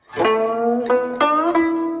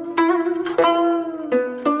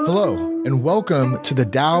and welcome to the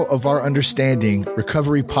Tao of Our Understanding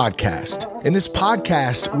Recovery Podcast. In this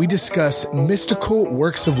podcast, we discuss mystical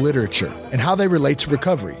works of literature and how they relate to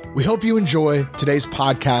recovery. We hope you enjoy today's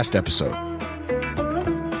podcast episode.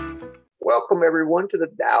 Welcome, everyone, to the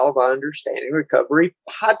Tao of Our Understanding Recovery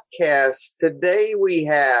Podcast. Today we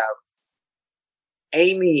have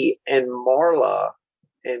Amy and Marla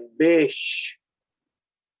and Bish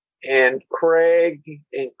and Craig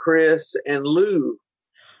and Chris and Lou.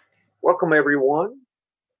 Welcome, everyone.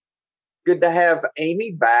 Good to have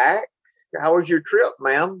Amy back. How was your trip,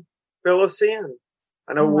 ma'am? Fill us in.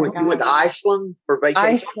 I know you went to Iceland for vacation.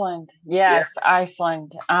 Iceland. Yes, yeah.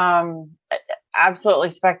 Iceland. Absolutely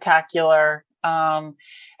spectacular. I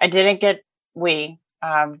didn't get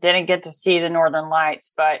to see the Northern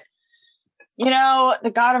Lights, but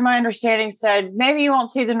the God of my understanding said, maybe you won't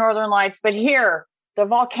see the Northern Lights, but here, the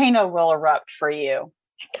volcano will erupt for you.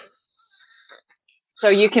 So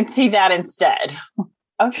you can see that instead.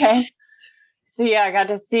 Okay. So yeah, I got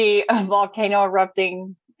to see a volcano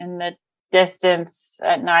erupting in the distance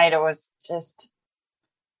at night. It was just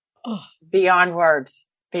beyond words.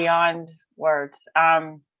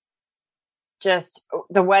 Just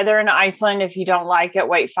the weather in Iceland, if you don't like it,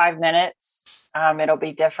 wait 5 minutes. It'll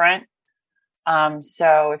be different.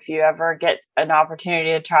 So if you ever get an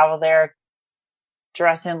opportunity to travel there,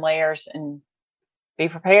 dress in layers and be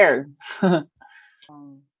prepared.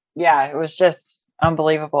 Yeah, it was just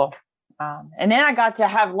unbelievable. And then I got to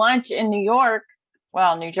have lunch in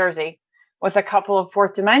New Jersey, with a couple of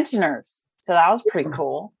fourth dimensioners. So that was pretty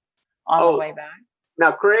cool on the way back.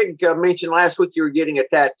 Now, Craig mentioned last week you were getting a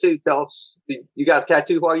tattoo. Tell us, you got a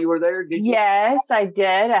tattoo while you were there? Did you? Yes, I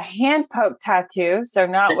did. A hand poke tattoo. So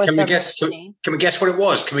not with the machine. Can we guess what it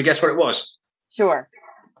was? Sure.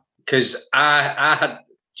 Because I had,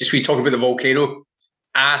 just we talking about the volcano,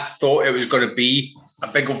 I thought it was going to be a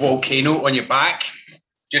big volcano on your back,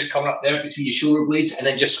 just coming up there between your shoulder blades and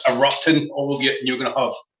then just erupting all over you, and you're going to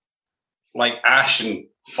have like ash and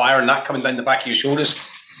fire and that coming down the back of your shoulders.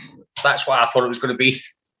 That's what I thought it was going to be.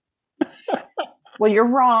 Well, you're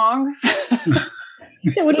wrong.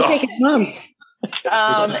 It would have taken months.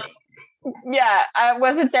 Yeah, I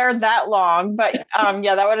wasn't there that long, but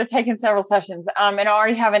that would have taken several sessions. And I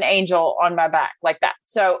already have an angel on my back like that.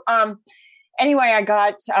 So anyway, I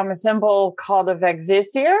got a symbol called a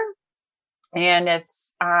Vegvisir, and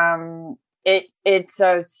it's a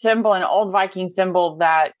symbol, an old Viking symbol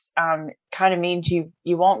that kind of means you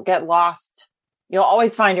won't get lost. You'll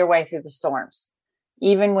always find your way through the storms,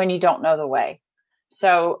 even when you don't know the way.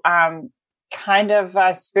 So kind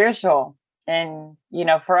of spiritual. And,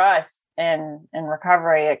 for us in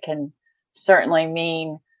recovery, it can certainly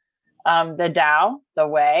mean the Tao, the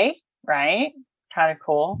way, right? Kind of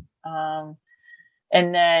cool. And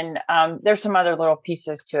then there's some other little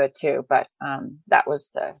pieces to it too, but that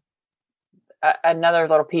was another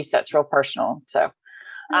little piece that's real personal. So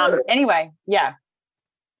anyway, yeah.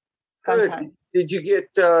 Good. Did you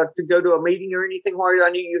get to go to a meeting or anything while I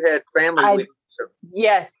knew you had family with you? So.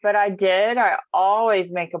 Yes, but I did. I always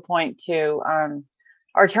make a point to,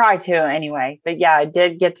 or try to anyway. But yeah, I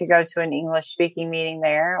did get to go to an English speaking meeting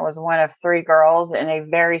there. I was one of 3 girls in a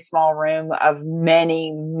very small room of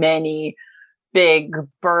many, many big,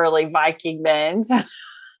 burly Viking men. That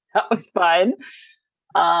was fun.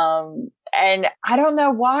 And I don't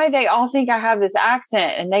know why they all think I have this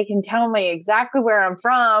accent, and they can tell me exactly where I'm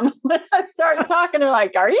from. When I start talking, they're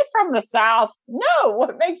like, "Are you from the South?" No,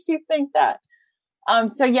 what makes you think that?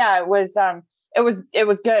 So yeah, it was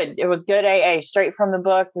good. It was good AA, straight from the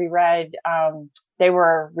book. We read, they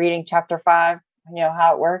were reading chapter 5,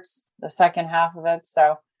 how it works, the second half of it.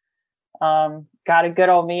 So, got a good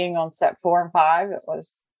old meeting on step 4 and 5. It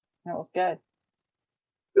was good.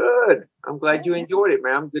 Good. I'm glad you enjoyed it,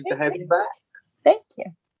 ma'am. Good to have you back. Thank you.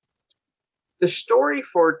 The story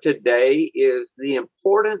for today is the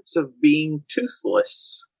importance of being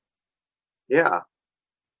toothless. Yeah.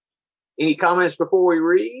 Any comments before we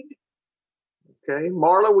read? Okay.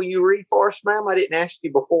 Marla, will you read for us, ma'am? I didn't ask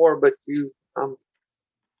you before, but you... I'm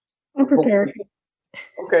prepared.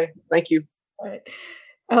 Okay. Thank you. All right.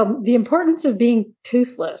 The importance of being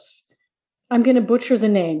toothless. I'm going to butcher the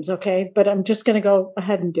names, okay? But I'm just going to go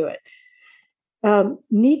ahead and do it.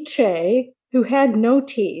 Nietzsche, who had no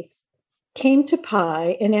teeth, came to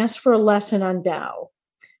Pi and asked for a lesson on Tao.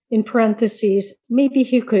 In parentheses, maybe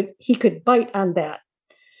he could bite on that.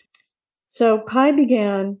 So Pi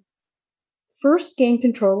began, first gain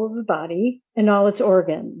control of the body and all its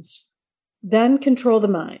organs, then control the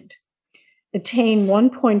mind, attain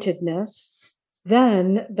one-pointedness,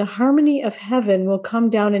 then the harmony of heaven will come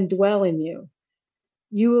down and dwell in you.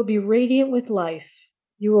 You will be radiant with life.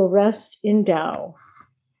 You will rest in Tao.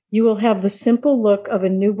 You will have the simple look of a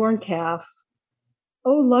newborn calf.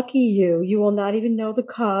 Oh, lucky you, you will not even know the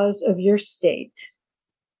cause of your state.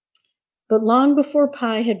 But long before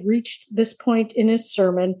Pi had reached this point in his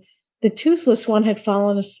sermon, the toothless one had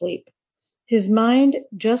fallen asleep. His mind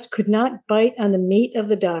just could not bite on the meat of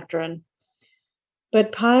the doctrine.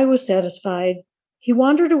 But Pi was satisfied. He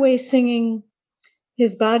wandered away singing,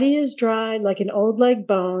 his body is dry like an old leg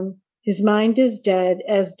bone. His mind is dead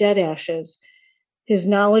as dead ashes. His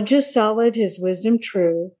knowledge is solid, his wisdom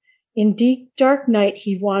true. In deep, dark night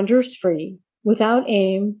he wanders free, without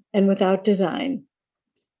aim and without design.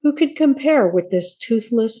 Who could compare with this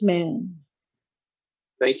toothless man?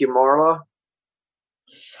 Thank you, Marla.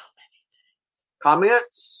 So many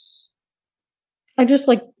Comments? I just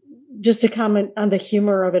like to comment on the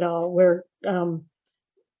humor of it all, where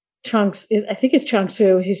Chung's, I think it's Chuang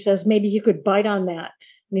Tzu, he says maybe he could bite on that,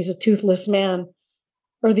 and he's a toothless man.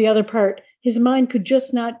 Or the other part, his mind could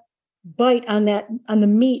just not bite on the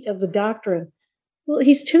meat of the doctrine. Well,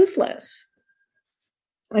 he's toothless.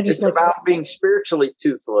 It's about being spiritually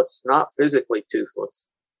toothless, not physically toothless.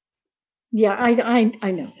 Yeah, I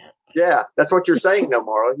know that. Yeah, that's what you're saying, though,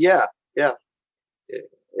 Marla. Yeah.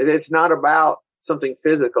 It's not about something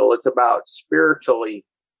physical. It's about spiritually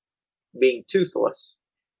being toothless.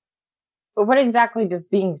 But what exactly does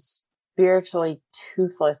being spiritually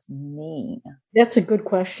toothless mean? That's a good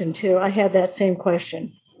question, too. I had that same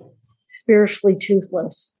question. Spiritually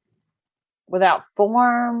toothless. Without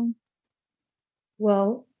form?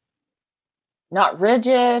 Well, not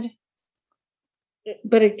rigid?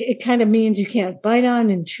 But it kind of means you can't bite on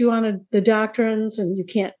and chew on the doctrines, and you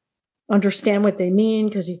can't understand what they mean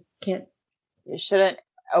because you can't. You shouldn't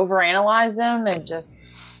overanalyze them and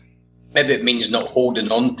just. Maybe it means not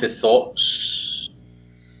holding on to thoughts.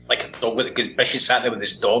 Like a dog, because Bishy sat there with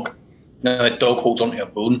his dog. Now a dog holds onto a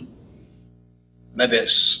bone. Maybe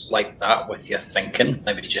it's like that with your thinking.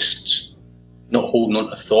 Maybe just not holding on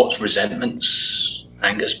to thoughts, resentments,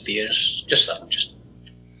 angers, fears. Just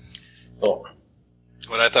thought.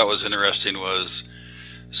 What I thought was interesting was,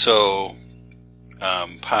 so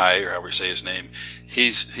Pi, or however you say his name,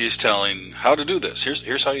 he's telling how to do this.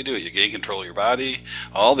 Here's how you do it. You gain control of your body,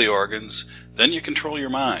 all the organs, then you control your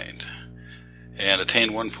mind and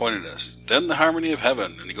attain one-pointedness. Then the harmony of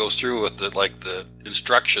heaven, and he goes through with the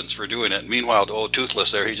instructions for doing it. Meanwhile,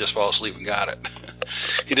 Toothless there, he just fell asleep and got it.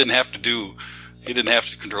 He didn't have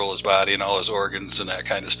to control his body and all his organs and that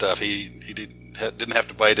kind of stuff. He didn't have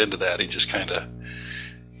to bite into that. He just kind of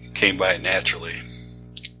came by it naturally,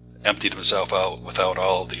 emptied himself out without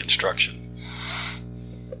all of the instruction.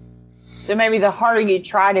 So maybe the harder you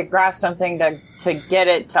try to grasp something to get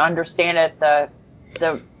it, to understand it, the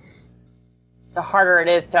harder it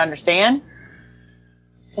is to understand.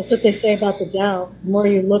 That's what they say about the Tao. The more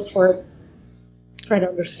you look for it, try to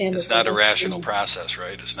understand it. It's not a rational process,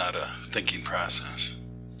 right? It's not a thinking process.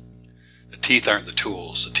 The teeth aren't the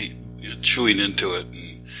tools. The teeth, chewing into it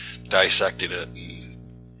and dissecting it, and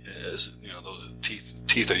those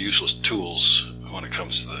teeth are useless tools when it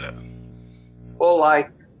comes to that. Well,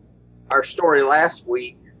 like our story last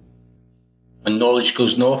week. When knowledge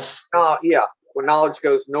goes north. Yeah, when knowledge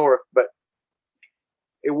goes north. But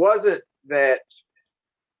it wasn't that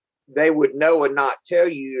they would know and not tell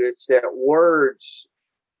you. It's that words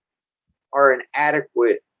are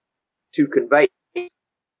inadequate to convey.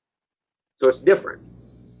 So it's different.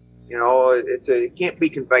 It can't be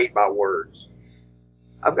conveyed by words.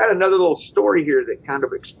 I've got another little story here that kind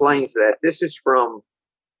of explains that. This is from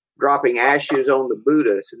Dropping Ashes on the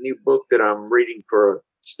Buddha. It's a new book that I'm reading for a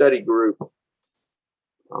study group.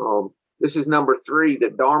 This is number 3.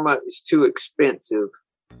 The Dharma is too expensive.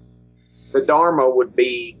 The Dharma would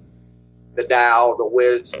be the Tao, the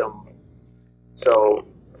wisdom. So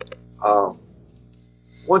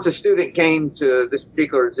once a student came to this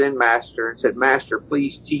particular Zen master and said, "Master,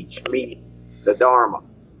 please teach me the Dharma."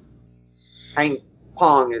 Hang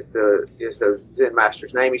Pong is the Zen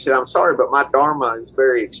master's name. He said, "I'm sorry, but my Dharma is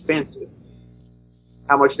very expensive."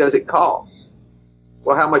 "How much does it cost?"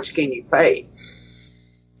 "Well, how much can you pay?"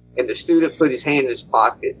 And the student put his hand in his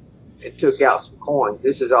pocket and took out some coins.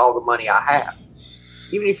 "This is all the money I have.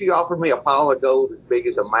 Even if you offered me a pile of gold as big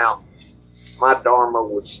as a mountain, my Dharma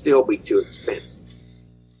would still be too expensive."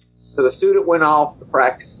 So the student went off to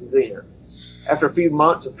practice Zen. After a few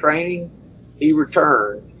months of training, he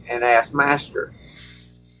returned and asked, "Master,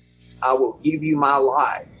 I will give you my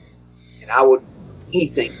life, and I will do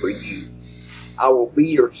anything for you. I will be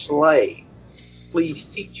your slave. Please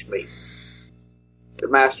teach me." The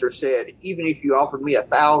master said, "Even if you offered me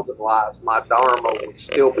 1,000 lives, my Dharma would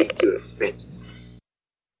still be too expensive."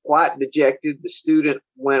 Quite dejected, the student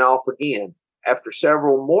went off again. After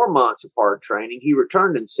several more months of hard training, he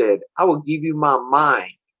returned and said, "I will give you my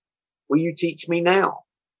mind. Will you teach me now?"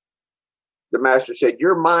 The master said,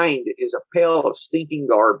 "Your mind is a pail of stinking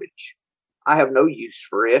garbage. I have no use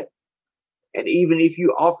for it. And even if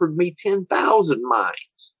you offered me 10,000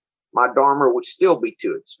 minds, my Dharma would still be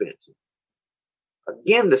too expensive."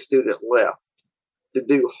 Again, the student left to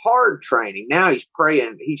do hard training. Now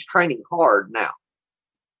he's training hard now.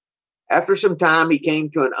 After some time, he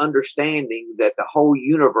came to an understanding that the whole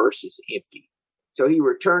universe is empty. So he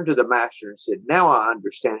returned to the master and said, "Now I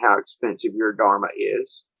understand how expensive your Dharma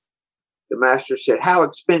is." The master said, "How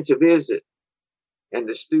expensive is it?" And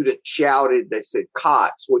the student shouted, they said,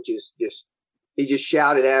 "Kots," which is he just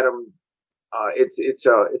shouted at him.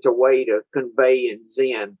 It's a way to convey in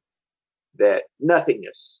Zen that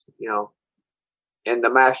nothingness, And the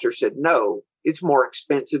master said, "No, it's more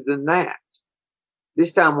expensive than that."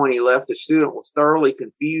 This time when he left, the student was thoroughly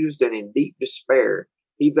confused and in deep despair.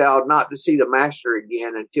 He vowed not to see the master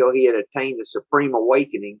again until he had attained the supreme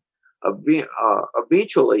awakening.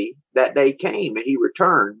 Eventually, that day came and he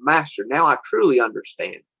returned. "Master, now I truly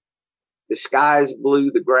understand. The sky is blue,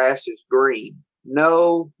 the grass is green."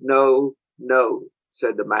 "No, no, no,"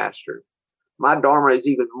 said the master. "My Dharma is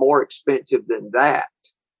even more expensive than that."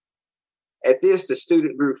 At this, the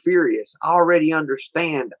student grew furious. "I already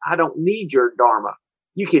understand. I don't need your Dharma.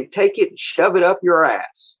 You can take it and shove it up your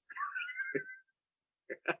ass."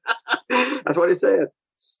 That's what it says.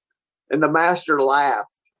 And the master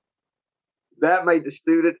laughed. That made the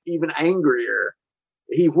student even angrier.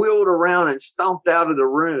 He wheeled around and stomped out of the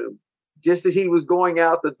room. Just as he was going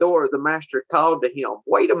out the door, the master called to him,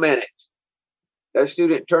 "Wait a minute." The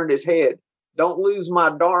student turned his head. "Don't lose my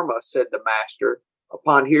Dharma," said the master.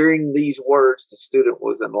 Upon hearing these words, the student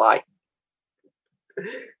was enlightened.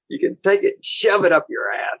 You can take it and shove it up your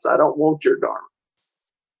ass. I don't want your Dharma.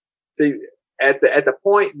 See, at the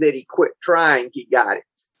point that he quit trying, he got it.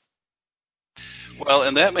 Well,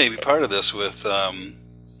 and that may be part of this with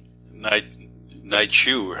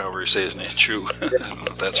Chu, or however you say his name, Chu. I don't know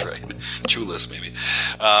if that's right. Toothless, maybe.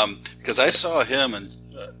 Because I saw him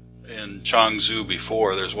in Chuang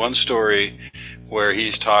before. There's one story where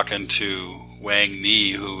he's talking to Wang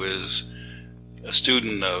Ni, who is a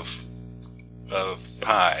student of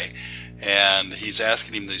Pai, and he's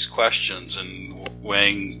asking him these questions, and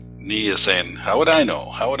Wang Ni is saying, "How would I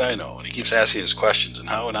know? How would I know?" And he keeps asking his questions, and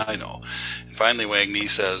how would I know? And finally Wang Ni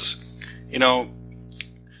says,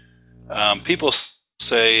 people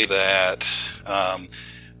say that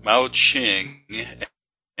Mao Qing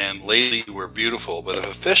and Lady were beautiful, but if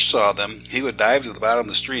a fish saw them, he would dive to the bottom of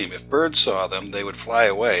the stream. If birds saw them, they would fly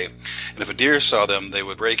away. And if a deer saw them, they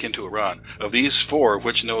would break into a run. Of these four,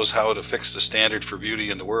 which knows how to fix the standard for beauty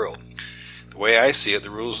in the world? The way I see it, the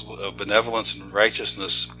rules of benevolence and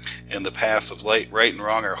righteousness and the paths of right and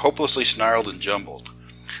wrong are hopelessly snarled and jumbled.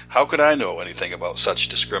 How could I know anything about such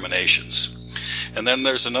discriminations? And then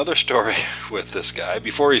there's another story with this guy,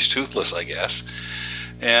 before he's toothless, I guess.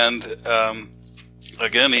 And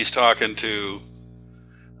again, he's talking to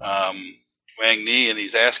Wang Ni, and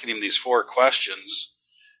he's asking him these four questions.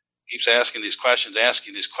 He keeps asking these questions,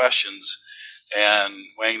 and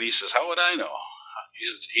Wang Ni says, "How would I know?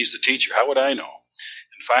 He's the teacher. How would I know?"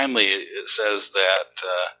 And finally, it says that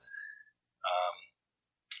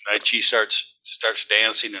Nai Chi starts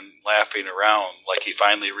dancing and laughing around, like he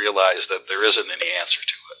finally realized that there isn't any answer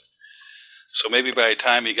to it. So maybe by the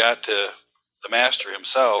time he got to the master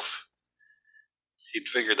himself, he'd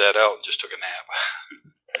figured that out and just took a nap.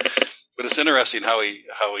 But it's interesting how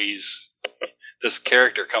this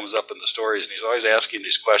character comes up in the stories, and he's always asking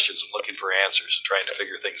these questions and looking for answers and trying to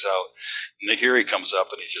figure things out. And here he comes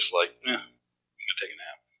up, and he's just like, I'm going to take a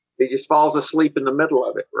nap. He just falls asleep in the middle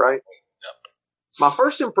of it, right? Yep. My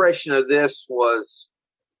first impression of this was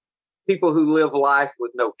people who live life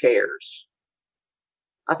with no cares.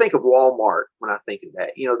 I think of Walmart when I think of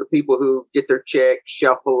that. The people who get their check,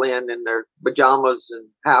 shuffle in their pajamas and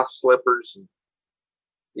house slippers and,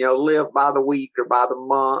 live by the week or by the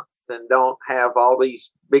month and don't have all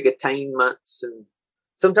these big attainments. And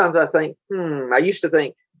sometimes I think, I used to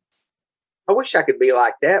think, I wish I could be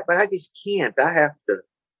like that, but I just can't. I have to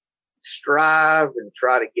strive and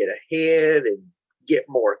try to get ahead and get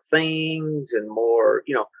more things and more,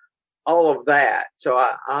 all of that. So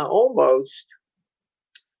I almost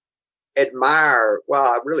admire,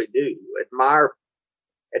 I really do admire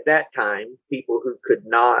at that time people who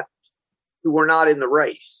were not in the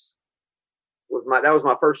race. That was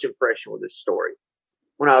my first impression with this story.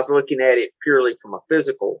 When I was looking at it purely from a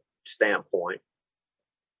physical standpoint.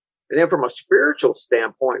 And then from a spiritual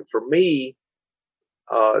standpoint, for me,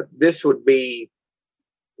 This would be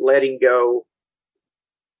letting go.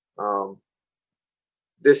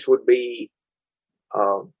 This would be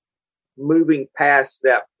moving past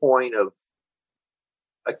that point of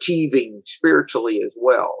achieving spiritually as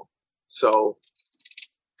well. So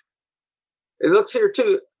it looks here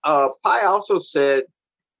too. Pi also said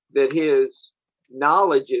that his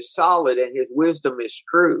knowledge is solid and his wisdom is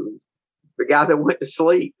true. The guy that went to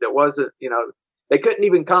sleep, that wasn't, they couldn't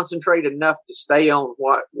even concentrate enough to stay on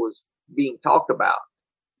what was being talked about.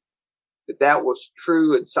 That was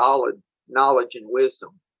true and solid knowledge and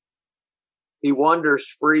wisdom. He wanders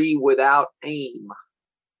free without aim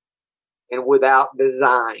and without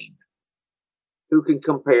design. Who can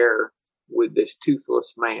compare with this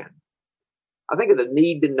toothless man? I think of the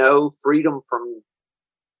need to know, freedom from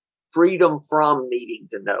needing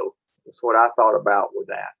to know. That's what I thought about with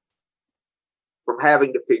that. From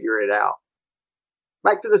having to figure it out.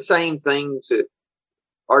 Back to the same things that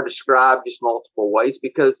are described just multiple ways,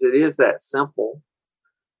 because it is that simple.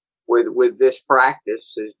 With this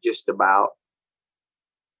practice is just about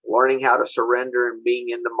learning how to surrender and being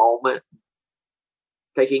in the moment,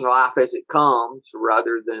 taking life as it comes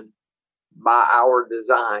rather than by our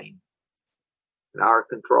design and our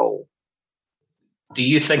control. Do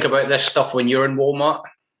you think about this stuff when you're in Walmart?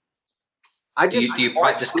 Do you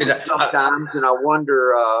practice sometimes, and I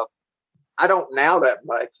wonder. I don't now that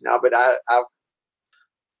much now, but I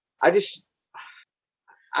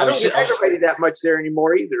don't get aggravated that much there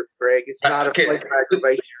anymore either, Craig. It's not a place of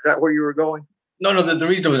aggravation. Is that where you were going? No. The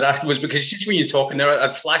reason I was asking was because just when you're talking there, I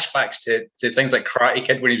had flashbacks to things like Karate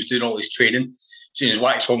Kid when he was doing all his training, seeing his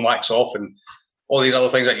wax on, wax off, and all these other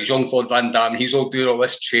things like Jean-Claude Van Damme. He's all doing all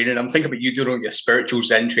this training. I'm thinking about you doing all your spiritual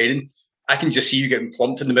Zen training. I can just see you getting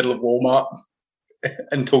plumped in the middle of Walmart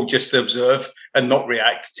and told just to observe and not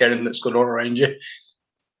react to anything that's going on around you.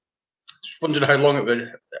 Just wondering how long it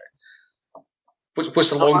would.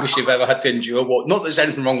 What's the longest you've ever had to endure? Not that there's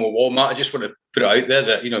anything wrong with Walmart. I just want to put it out there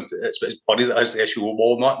that it's Buddy that has the issue with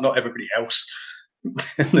Walmart, not everybody else.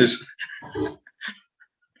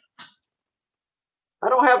 I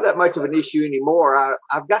don't have that much of an issue anymore.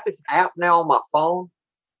 I've got this app now on my phone,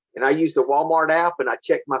 and I use the Walmart app, and I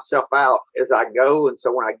check myself out as I go. And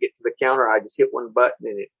so when I get to the counter, I just hit one button,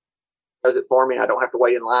 and it does it for me. I don't have to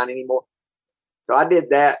wait in line anymore. So I did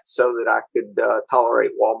that so that I could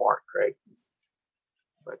tolerate Walmart, Craig.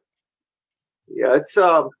 But yeah, it's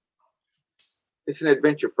an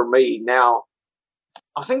adventure for me. Now,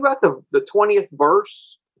 I was thinking about the 20th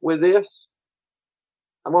verse with this.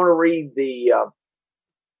 I'm going to read the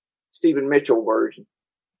Stephen Mitchell version.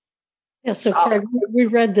 Yeah, so Craig, we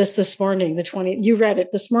read this morning, you read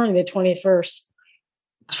it this morning, the 20th verse.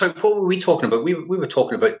 So what were we talking about? We were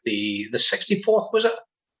talking about the 64th, was it?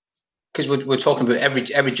 Because we're talking about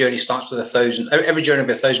every journey starts with 1,000. Every journey of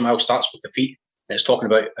 1,000 miles starts with the feet. And it's talking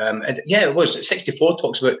about, it was. 64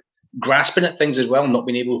 talks about grasping at things as well, not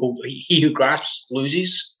being able to hold. He who grasps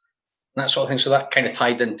loses, and that sort of thing. So that kind of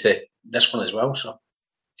tied into this one as well. So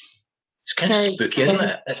it's kind of spooky, isn't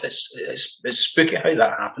it? It's spooky how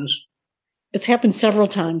that happens. It's happened several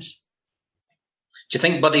times. Do you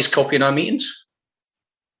think Buddy's copying our meetings?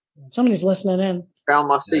 Somebody's listening in. Found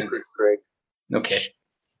my secret, Craig. Okay.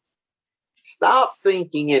 Stop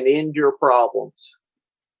thinking and end your problems.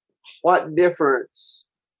 What difference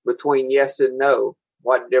between yes and no?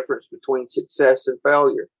 What difference between success and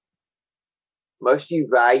failure? Must you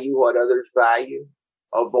value what others value?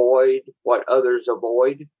 Avoid what others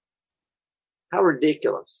avoid? How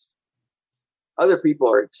ridiculous. Other people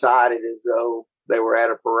are excited as though they were at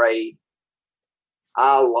a parade.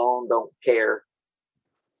 I alone don't care.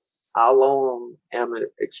 I alone am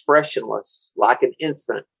expressionless, like an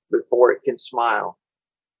infant before it can smile.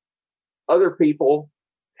 Other people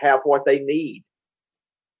have what they need.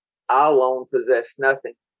 I alone possess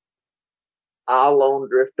nothing. I alone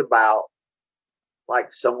drift about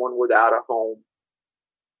like someone without a home.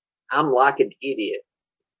 I'm like an idiot.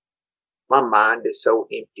 My mind is so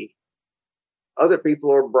empty. Other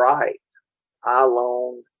people are bright. I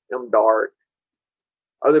alone am dark.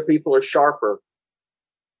 Other people are sharper.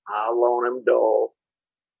 I alone am dull.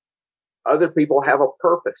 Other people have a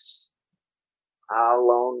purpose. I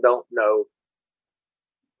alone don't know.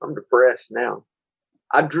 I'm depressed now.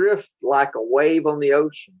 I drift like a wave on the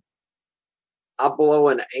ocean. I blow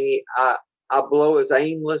as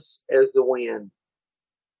aimless as the wind.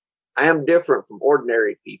 I am different from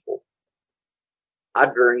ordinary people. I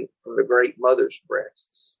drink from the great mother's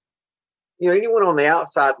breasts. Anyone on the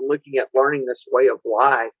outside looking at learning this way of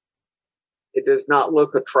life, it does not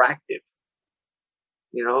look attractive.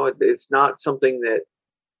 It's not something that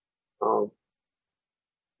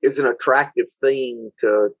is an attractive thing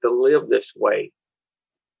to live this way.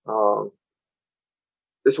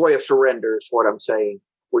 This way of surrender is what I'm saying,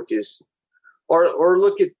 which is, or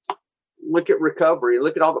look at recovery.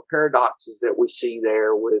 Look at all the paradoxes that we see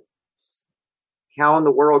there with how in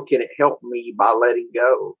the world can it help me by letting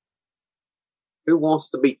go? Who wants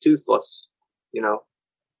to be toothless? You know,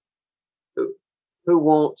 who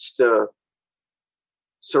wants to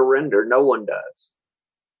surrender? No one does.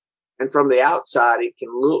 And from the outside, it can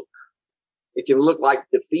look like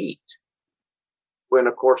defeat. When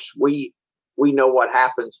of course we know what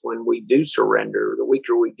happens when we do surrender. The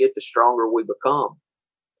weaker we get, the stronger we become,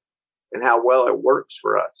 and how well it works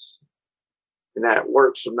for us. And that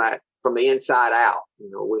works from the inside out. You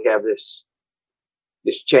know, we have this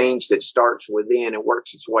change that starts within and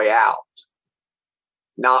works its way out,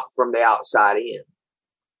 not from the outside in.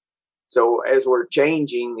 So as we're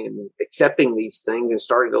changing and accepting these things and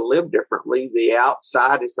starting to live differently, the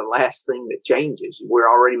outside is the last thing that changes. We're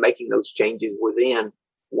already making those changes within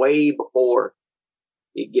way before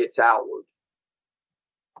it gets outward.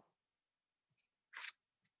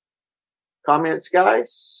 Comments,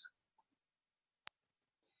 guys?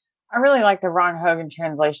 I really like the Ron Hogan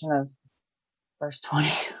translation of verse 20.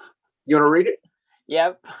 You want to read it?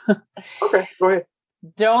 Yep. Okay, go ahead.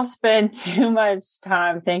 Don't spend too much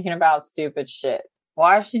time thinking about stupid shit.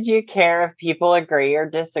 Why should you care if people agree or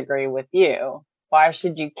disagree with you? Why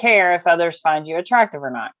should you care if others find you attractive or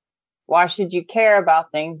not? Why should you care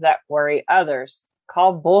about things that worry others?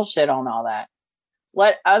 Call bullshit on all that.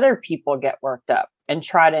 Let other people get worked up and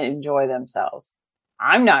try to enjoy themselves.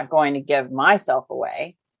 I'm not going to give myself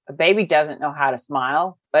away. A baby doesn't know how to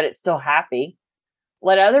smile, but it's still happy.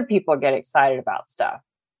 Let other people get excited about stuff.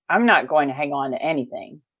 I'm not going to hang on to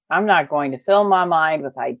anything. I'm not going to fill my mind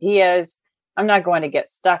with ideas. I'm not going to get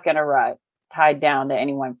stuck in a rut, tied down to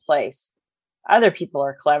any one place. Other people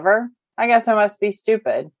are clever. I guess I must be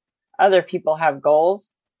stupid. Other people have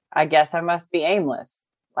goals. I guess I must be aimless,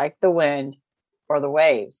 like the wind or the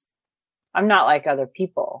waves. I'm not like other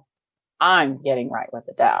people. I'm getting right with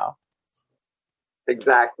the Tao.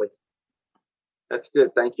 Exactly. That's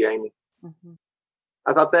good. Thank you, Amy. Mm-hmm.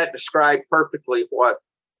 I thought that described perfectly what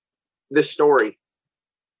this story.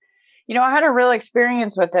 You know, I had a real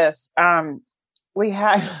experience with this. We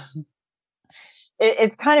had,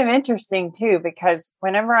 it's kind of interesting too, because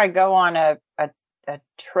whenever I go on a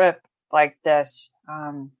trip like this,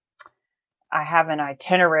 I have an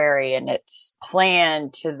itinerary and it's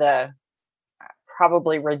planned to the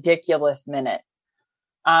probably ridiculous minute.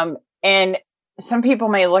 And some people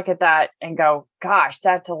may look at that and go, gosh,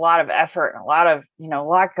 that's a lot of effort and a lot of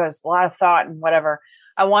thought and whatever.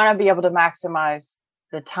 I want to be able to maximize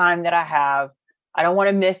the time that I have. I don't want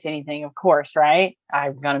to miss anything, of course, right?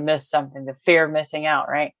 I'm going to miss something, the fear of missing out,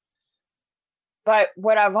 right? But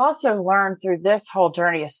what I've also learned through this whole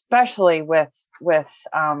journey, especially with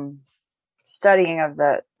studying of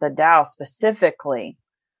the Tao specifically,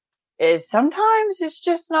 is sometimes it's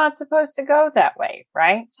just not supposed to go that way,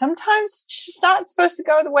 right? Sometimes it's just not supposed to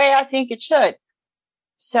go the way I think it should.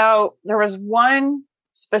 So there was one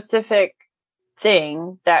specific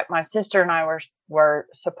thing that my sister and I were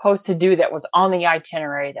supposed to do that was on the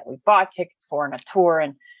itinerary that we bought tickets for in a tour.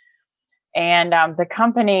 And the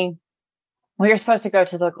company, we were supposed to go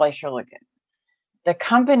to the Glacier Lagoon. The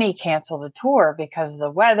company canceled the tour because of the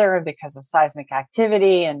weather and because of seismic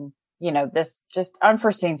activity and, you know, this just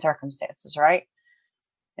unforeseen circumstances, right?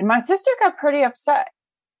 And my sister got pretty upset.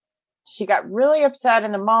 She got really upset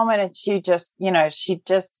in the moment and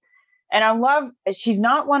and I love, she's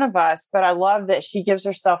not one of us, but I love that she gives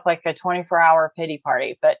herself like a 24-hour pity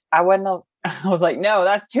party. But I was like, no,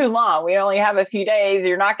 that's too long. We only have a few days.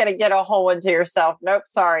 You're not going to get a whole one to yourself. Nope,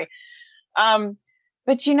 sorry.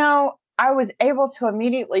 But you know, I was able to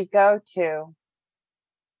immediately go to,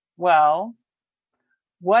 well,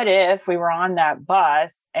 what if we were on that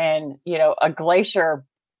bus and, you know, a piece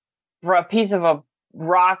of a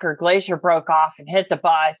rock or glacier broke off and hit the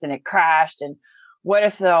bus and it crashed? And what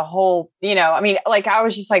if the whole, you know, I mean, like, I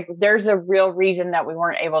was just like, there's a real reason that we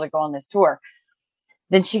weren't able to go on this tour.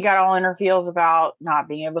 Then she got all in her feels about not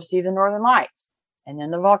being able to see the Northern Lights. And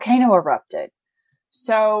then the volcano erupted.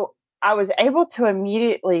 So I was able to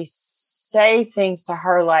immediately say things to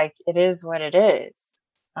her like, it is what it is.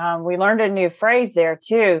 We learned a new phrase there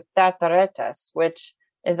too, tataretas, which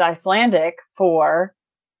is Icelandic for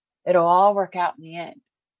it'll all work out in the end.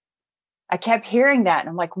 I kept hearing that and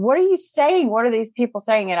I'm like, what are you saying? What are these people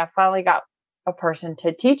saying? And I finally got a person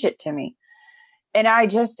to teach it to me. And I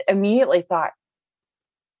just immediately thought,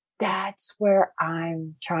 that's where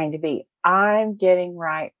I'm trying to be. I'm getting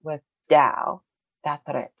right with Tao,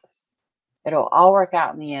 tataretas. It'll all work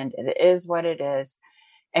out in the end. It is what it is.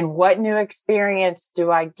 And what new experience do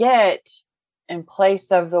I get in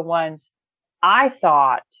place of the ones I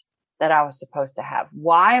thought that I was supposed to have?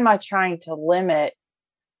 Why am I trying to limit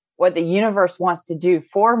what the universe wants to do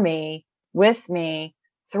for me, with me,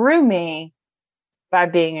 through me, by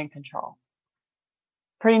being in control?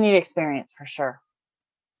 Pretty neat experience for sure.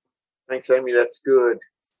 Thanks, Amy. That's good.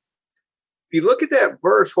 If you look at that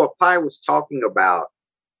verse, what Pi was talking about,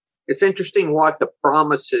 it's interesting what the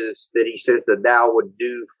promises that he says the Tao would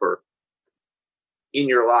do for in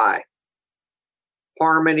your life.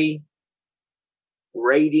 Harmony,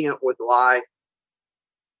 radiant with life,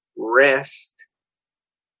 rest,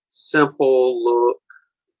 simple look.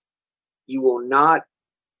 You will not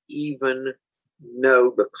even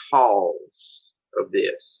know the cause of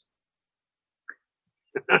this.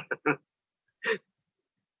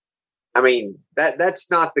 I mean,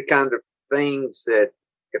 that's not the kind of things that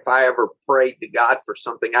if I ever prayed to God for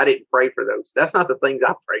something, I didn't pray for those. That's not the things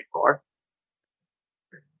I prayed for.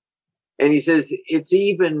 And he says, it's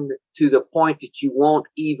even to the point that you won't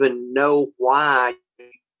even know why you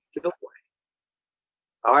feel that way.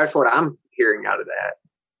 Oh, that's what I'm hearing out of that.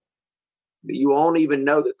 You won't even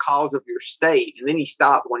know the cause of your state. And then he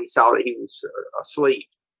stopped when he saw that he was asleep.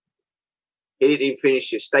 He didn't even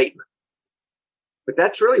finish his statement. But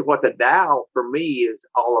that's really what the Tao for me is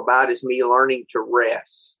all about, is me learning to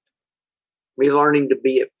rest, me learning to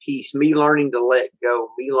be at peace, me learning to let go,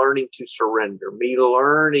 me learning to surrender, me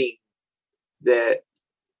learning that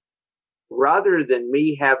rather than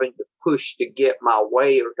me having to push to get my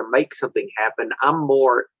way or to make something happen, I'm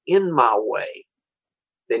more in my way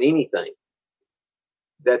than anything.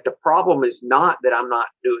 That the problem is not that I'm not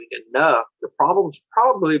doing enough. The problem's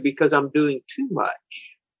probably because I'm doing too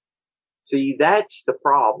much. See, that's the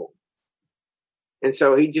problem. And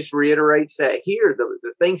so he just reiterates that here,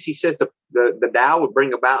 the things he says the Tao would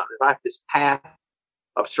bring about in his life, this path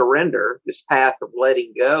of surrender, this path of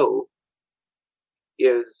letting go,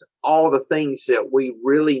 is all the things that we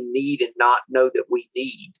really need and not know that we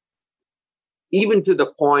need. Even to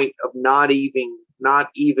the point of not even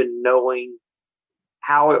knowing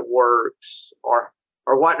how it works or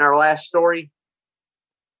what in our last story,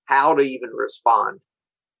 how to even respond.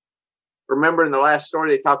 Remember in the last story,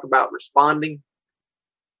 they talked about responding.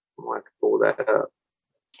 I'm going to pull that up.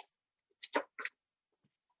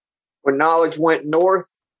 When knowledge went north,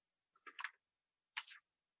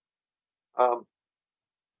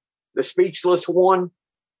 the speechless one,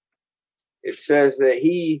 it says that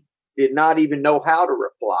he did not even know how to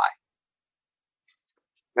reply.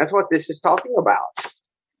 That's what this is talking about.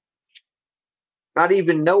 Not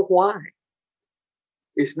even know why.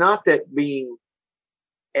 It's not that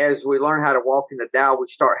as we learn how to walk in the Tao, we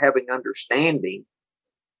start having understanding.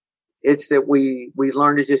 It's that we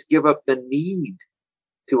learn to just give up the need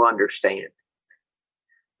to understand,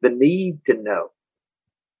 the need to know.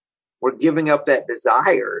 We're giving up that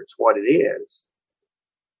desire is what it is.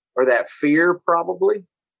 Or that fear, probably.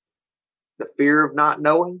 The fear of not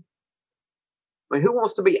knowing. I mean, who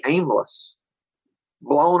wants to be aimless?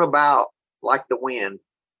 Blown about like the wind.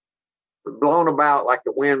 Blown about like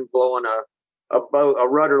the wind blowing a boat, a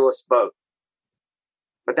rudderless boat.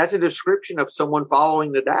 But that's a description of someone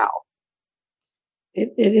following the Tao.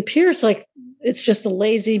 It appears like it's just a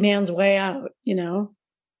lazy man's way out, you know.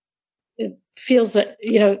 It feels that,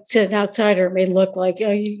 you know, to an outsider, it may look like,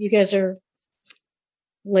 oh, you guys are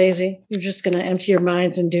lazy. You're just going to empty your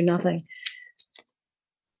minds and do nothing.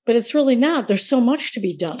 But it's really not. There's so much to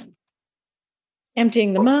be done.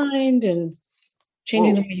 Emptying the mind and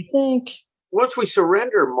changing the way you think. Once we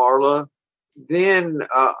surrender, Marla, then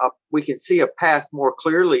we can see a path more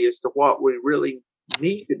clearly as to what we really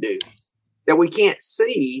need to do. That we can't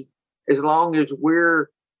see as long as we're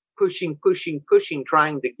pushing,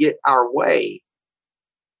 trying to get our way.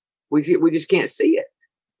 We just can't see it.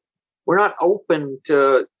 We're not open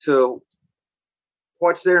to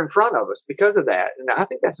what's there in front of us because of that. And I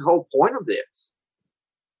think that's the whole point of this.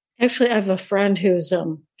 Actually, I have a friend who's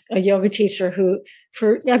a yoga teacher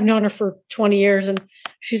I've known her for 20 years. And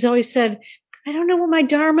she's always said, I don't know what my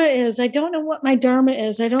Dharma is. I don't know what my Dharma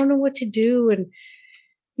is. I don't know what to do. And,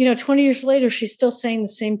 you know, 20 years later, she's still saying the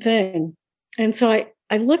same thing. And so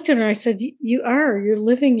I looked at her and I said, you're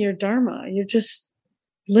living your Dharma. You're just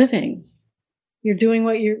living. You're doing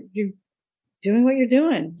what you're doing what you're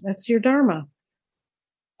doing. That's your Dharma.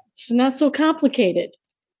 It's not so complicated.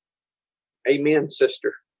 Amen,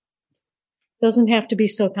 sister. Doesn't have to be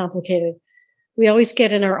so complicated. We always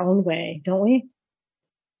get in our own way, don't we?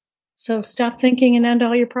 So stop thinking and end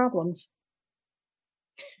all your problems.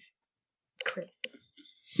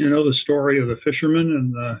 You know the story of the fisherman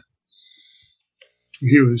and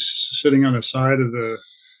he was sitting on the side of the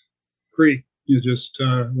creek, just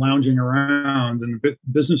lounging around, and the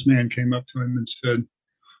businessman came up to him and said,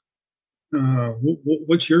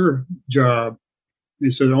 "What's your job?"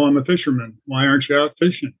 He said, "Oh, I'm a fisherman." "Why aren't you out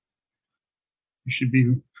fishing? You should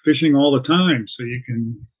be fishing all the time so you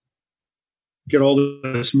can get all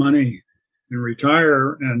this money and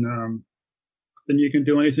retire, and then you can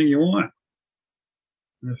do anything you want."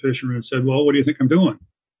 And the fisherman said, "Well, what do you think I'm doing?"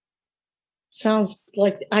 Sounds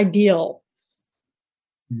like ideal.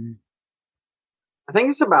 Mm-hmm. I think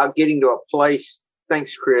it's about getting to a place,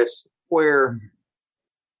 thanks, Chris, where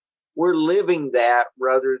we're living that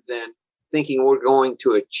rather than thinking we're going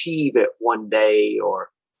to achieve it one day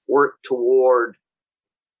or work toward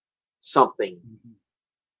something.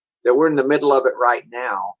 That we're in the middle of it right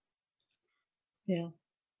now. Yeah.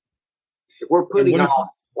 If we're putting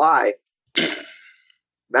off life,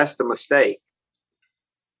 that's the mistake.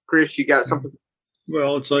 Chris, you got something?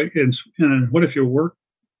 Well, it's like, and what if you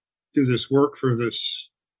do this work for this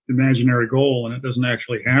imaginary goal and it doesn't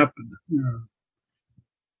actually happen?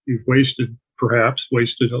 You've perhaps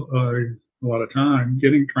wasted a lot of time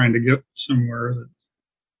trying to get somewhere that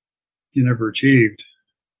you never achieved.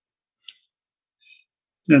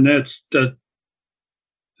 And it's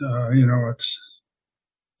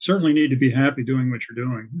certainly need to be happy doing what you're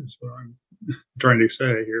doing. Is what I'm trying to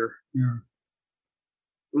say here. Yeah.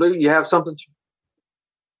 Lou, you have something?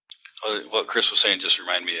 What Chris was saying just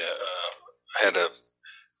reminded me. I had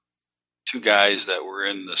two guys that were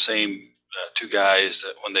in the same. Two guys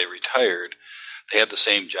that when they retired, they had the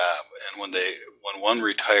same job, and when one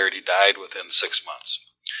retired, he died within 6 months.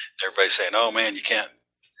 And everybody's saying, "Oh man, you can't.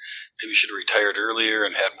 Maybe you should have retired earlier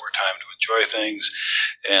and had more time to enjoy things."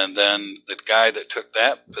 And then the guy that took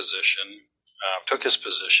his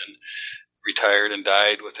position, retired and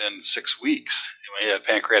died within 6 weeks. He had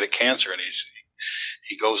pancreatic cancer, and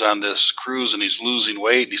he goes on this cruise and he's losing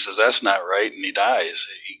weight, and he says that's not right, and he dies.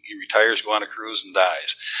 He retires, go on a cruise, and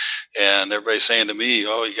dies. And everybody's saying to me,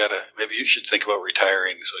 "Oh, maybe you should think about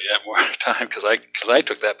retiring so you have more time," because I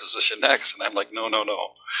took that position next, and I'm like, no,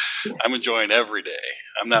 I'm enjoying every day.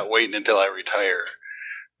 I'm not waiting until I retire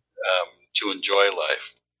to enjoy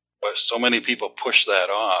life. But so many people push that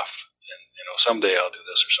off. And someday I'll do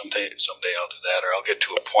this, or someday I'll do that, or I'll get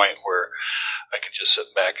to a point where I can just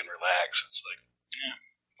sit back and relax. It's like,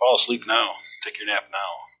 fall asleep now, take your nap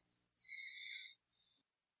now.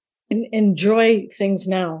 And enjoy things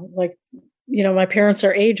now. Like, my parents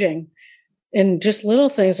are aging, and just little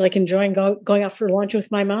things like enjoying going out for lunch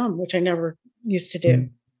with my mom, which I never used to do.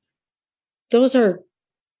 Mm-hmm. Those are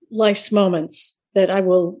life's moments that I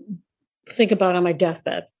will think about on my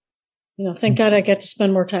deathbed. Thank God I get to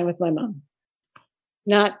spend more time with my mom.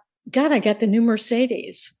 Not, God, I got the new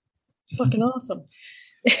Mercedes. Fucking awesome.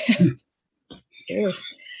 Who cares?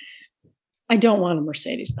 I don't want a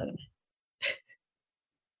Mercedes, by the way.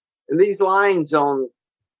 And these lines on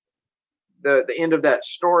the end of that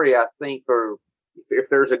story, I think, are, if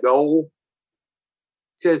there's a goal,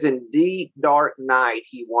 it says, "In deep, dark night,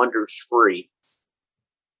 he wanders free,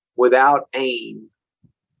 without aim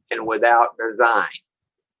and without design."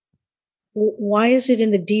 Why is it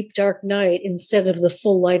in the deep, dark night instead of the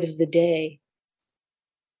full light of the day?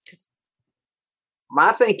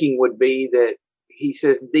 My thinking would be that he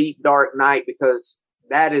says deep, dark night because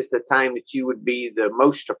that is the time that you would be the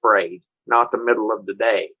most afraid, not the middle of the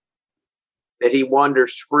day. That he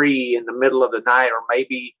wanders free in the middle of the night, or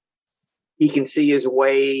maybe he can see his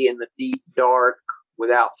way in the deep, dark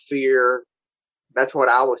without fear. That's what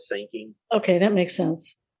I was thinking. Okay, that makes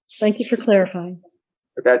sense. Thank you for clarifying.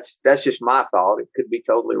 But that's just my thought. It could be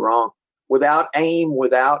totally wrong. Without aim,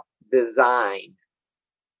 without design.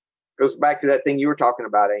 Goes back to that thing you were talking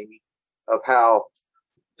about, Amy, of how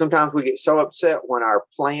sometimes we get so upset when our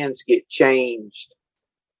plans get changed.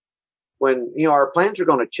 When, our plans are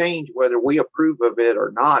going to change, whether we approve of it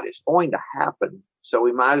or not, it's going to happen. So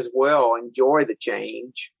we might as well enjoy the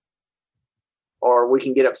change, or we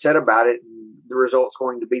can get upset about it and the result's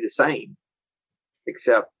going to be the same,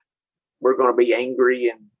 except we're going to be angry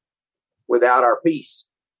and without our peace.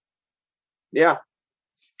 Yeah.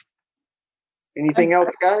 Anything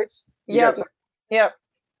else, guys? Yep.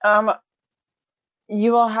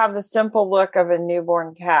 You will have the simple look of a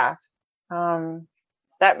newborn calf.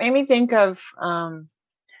 That made me think of,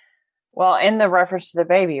 in the reference to the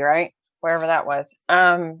baby, right? Wherever that was.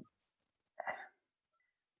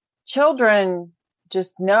 Children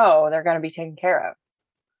just know they're going to be taken care of.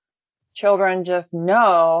 Children just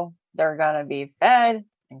know they're going to be fed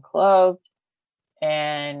and clothed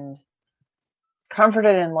and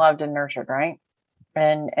comforted and loved and nurtured, right?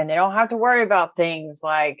 And they don't have to worry about things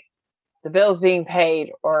like the bills being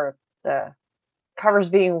paid or the covers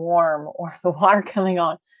being warm or the water coming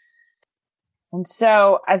on. And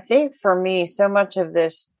so I think for me, so much of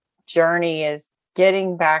this journey is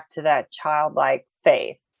getting back to that childlike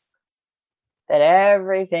faith that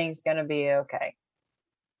everything's going to be okay,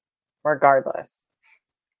 regardless.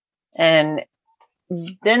 And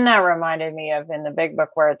then that reminded me of in the big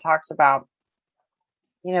book where it talks about,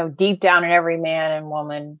 deep down in every man,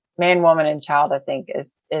 woman, and child, I think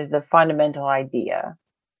is the fundamental idea.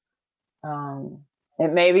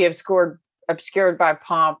 It may be obscured by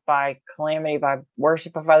pomp, by calamity, by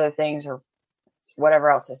worship of other things, or whatever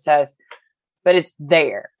else it says, but it's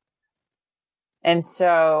there. And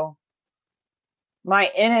so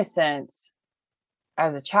my innocence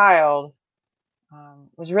as a child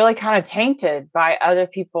was really kind of tainted by other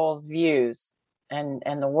people's views and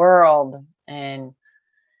the world. And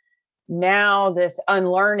now this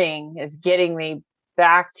unlearning is getting me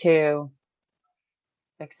back to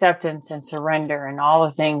acceptance and surrender and all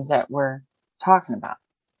the things that we're talking about.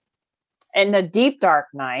 And the deep dark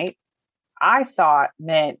night, I thought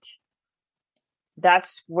meant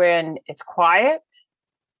that's when it's quiet,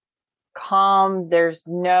 calm. There's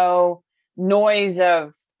no noise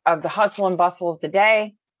of the hustle and bustle of the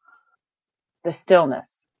day, the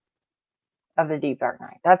stillness of the deep dark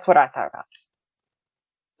night. That's what I thought about.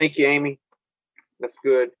 Thank you, Amy. That's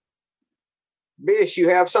good. Bish, you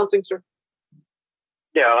have something, sir?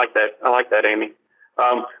 Yeah, I like that, Amy.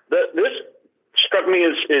 This struck me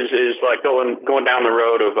as like going down the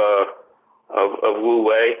road of Wu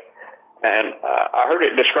Wei, and I heard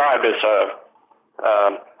it described as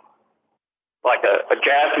like a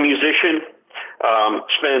jazz musician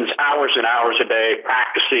spends hours and hours a day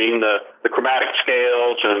practicing the chromatic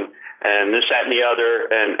scales and this, that, and the other,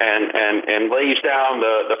 and lays down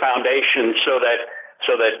the foundation so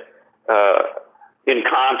that in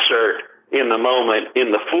concert, in the moment,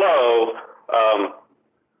 in the flow,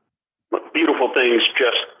 beautiful things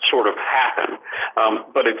just sort of happen.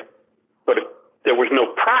 But if there was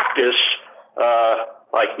no practice,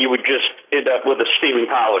 like you would just end up with a steaming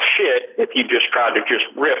pile of shit if you just tried to just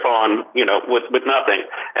riff on, with nothing.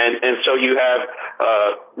 And so you have,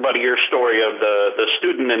 buddy, your story of the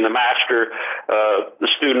student and the master. The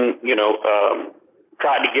student,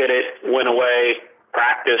 tried to get it, went away,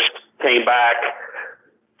 practiced, came back,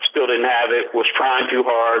 still didn't have it, was trying too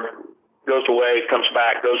hard, goes away, comes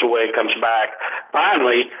back, goes away, comes back.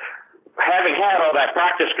 Finally, having had all that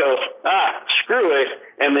practice, goes, screw it,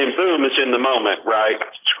 and then boom, it's in the moment, right?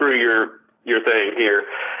 Screw your thing here.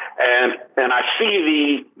 And I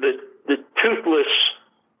see the toothless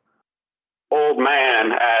old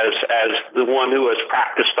man as the one who has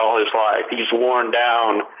practiced all his life. He's worn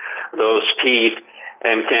down those teeth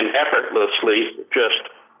and can effortlessly just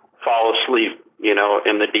fall asleep,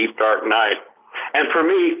 in the deep dark night. And for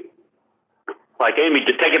me, like Amy,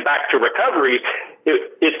 to take it back to recovery,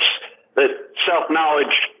 it's that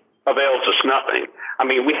self-knowledge avails us nothing. I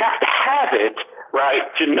mean, we have to have it, right,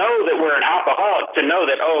 to know that we're an alcoholic, to know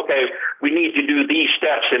that, okay, we need to do these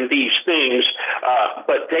steps and these things,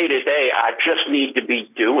 but day to day, I just need to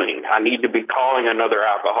be doing. I need to be calling another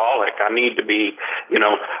alcoholic. I need to be,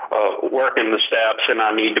 working the steps, and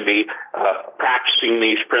I need to be practicing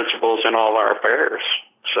these principles in all our affairs.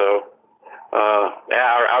 So,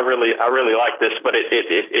 I really like this, but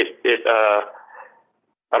it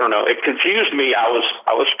I don't know. It confused me. I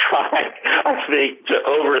was trying, I think, to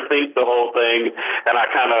overthink the whole thing, and I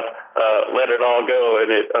kind of let it all go,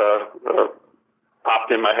 and it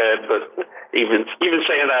popped in my head. But even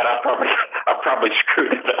saying that, I probably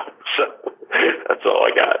screwed it up. So that's all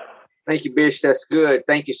I got. Thank you, Bish. That's good.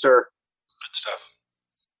 Thank you, sir. Good stuff.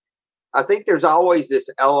 I think there's always this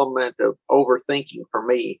element of overthinking for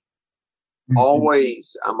me. Mm-hmm.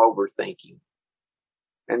 Always, I'm overthinking.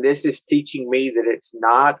 And this is teaching me that it's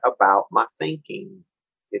not about my thinking.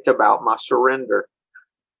 It's about my surrender.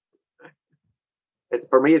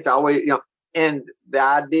 For me, it's always, and the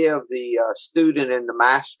idea of the student and the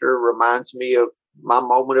master reminds me of my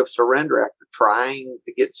moment of surrender after trying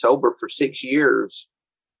to get sober for 6 years.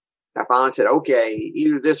 I finally said, okay,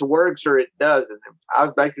 either this works or it doesn't. I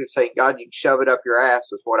was basically saying, God, you can shove it up your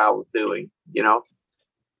ass is what I was doing,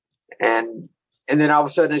 And then all of a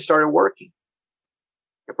sudden it started working.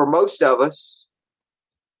 And for most of us,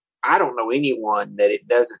 I don't know anyone that it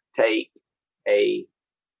doesn't take a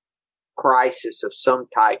crisis of some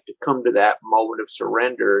type to come to that moment of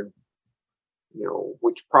surrender,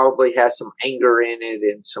 which probably has some anger in it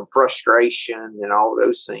and some frustration and all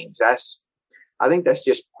those things. I think that's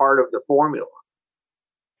just part of the formula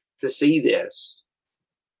to see this.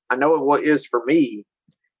 I know what is for me,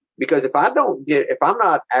 Because if I'm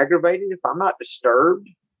not aggravated, if I'm not disturbed,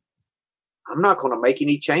 I'm not going to make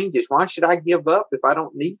any changes. Why should I give up if I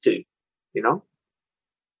don't need to? You know?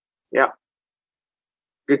 Yeah.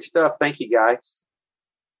 Good stuff. Thank you, guys.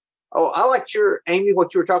 Oh, I liked Amy,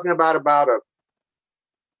 what you were talking about a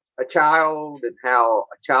child and how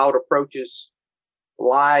a child approaches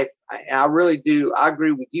life. I really do. I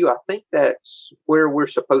agree with you. I think that's where we're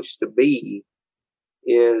supposed to be.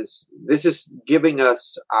 This is giving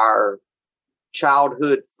us our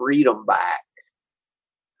childhood freedom back.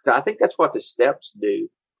 So I think that's what the steps do.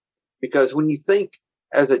 Because when you think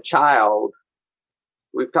as a child,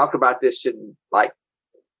 we've talked about this in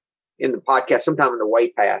the podcast, sometime in the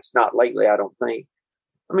way past, not lately, I don't think.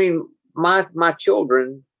 I mean, my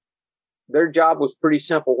children, their job was pretty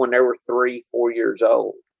simple when they were 3, 4 years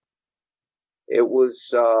old. It was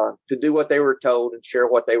to do what they were told and share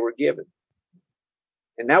what they were given.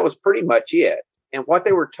 And that was pretty much it. And what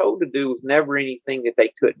they were told to do was never anything that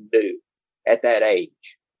they couldn't do at that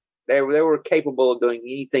age. They were capable of doing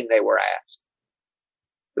anything they were asked.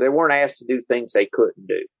 But they weren't asked to do things they couldn't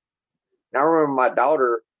do. And I remember my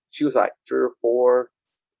daughter, she was like 3 or 4,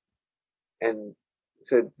 and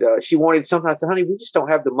said she wanted something. I said, honey, we just don't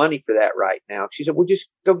have the money for that right now. She said, well, just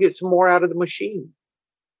go get some more out of the machine.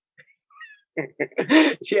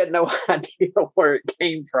 She had no idea where it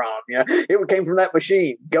came from. It came from that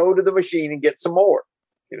machine. Go to the machine and get some more.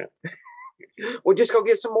 Well, just go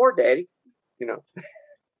get some more, Daddy. Yeah.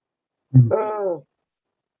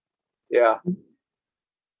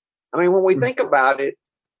 I mean, when we think about it,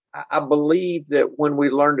 I believe that when we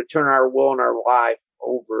learn to turn our will and our life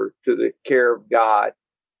over to the care of God,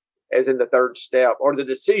 as in the third step, or the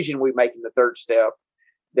decision we make in the third step,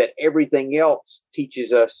 that everything else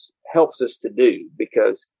helps us to do,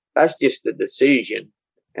 because that's just the decision.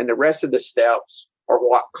 And the rest of the steps are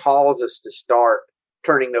what cause us to start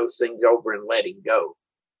turning those things over and letting go.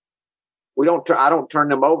 I don't turn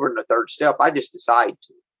them over in the third step. I just decide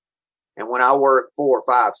to. And when I work 4,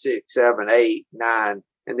 5, 6, 7, 8, 9,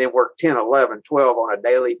 and then work 10, 11, 12 on a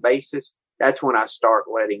daily basis, that's when I start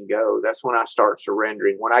letting go. That's when I start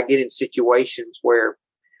surrendering. When I get in situations where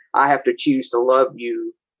I have to choose to love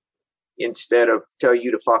you instead of tell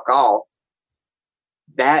you to fuck off,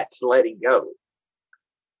 that's letting go.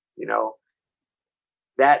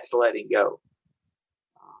 That's letting go.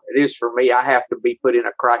 It is for me. I have to be put in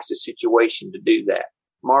a crisis situation to do that.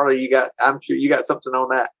 Marla, I'm sure you got something on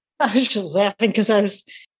that. I was just laughing because I was.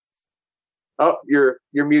 Oh, you're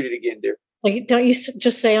muted again, dear. Like, don't you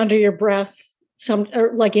just say under your breath,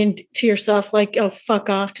 to yourself, like, "Oh, fuck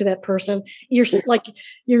off" to that person? You're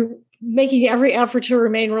making every effort to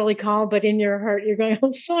remain really calm, but in your heart, you're going,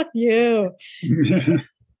 "Oh, fuck you."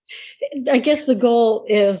 I guess the goal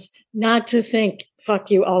is not to think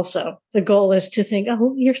 "fuck you." Also, the goal is to think,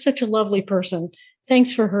 "Oh, you're such a lovely person.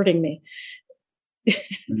 Thanks for hurting me."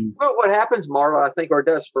 Well, what happens, Marla, I think, or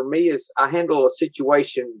does for me, is I handle a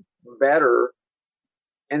situation better.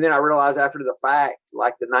 And then I realize after the fact,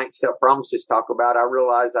 like the 9th step promises talk about, I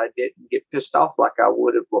realize I didn't get pissed off like I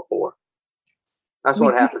would have before. That's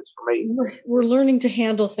what happens for me. We're learning to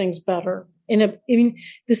handle things better. The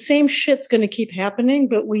same shit's going to keep happening,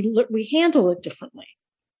 but we handle it differently.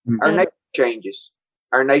 Our nature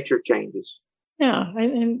changes. Yeah.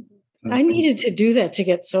 And I needed to do that to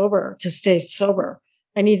get sober, to stay sober.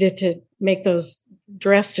 I needed to make those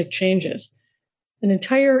drastic changes. An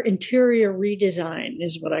entire interior redesign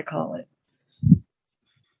is what I call it.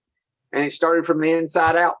 And it started from the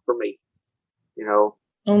inside out for me,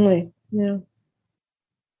 Only, yeah.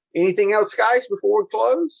 Anything else, guys, before we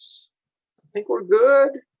close? I think we're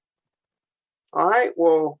good. All right.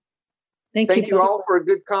 Well, thank you all for a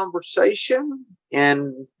good conversation,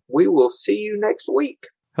 and we will see you next week.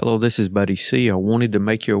 Hello, this is Buddy C. I wanted to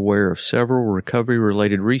make you aware of several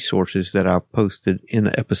recovery-related resources that I've posted in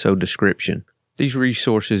the episode description. These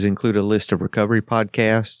resources include a list of recovery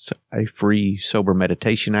podcasts, a free sober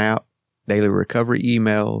meditation app, daily recovery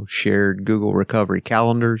email, shared Google recovery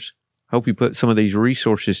calendars. Hope you put some of these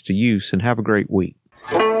resources to use and have a great week.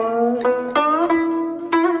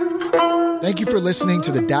 Thank you for listening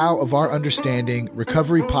to the Tao of Our Understanding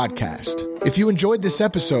Recovery Podcast. If you enjoyed this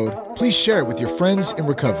episode, please share it with your friends in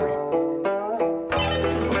recovery.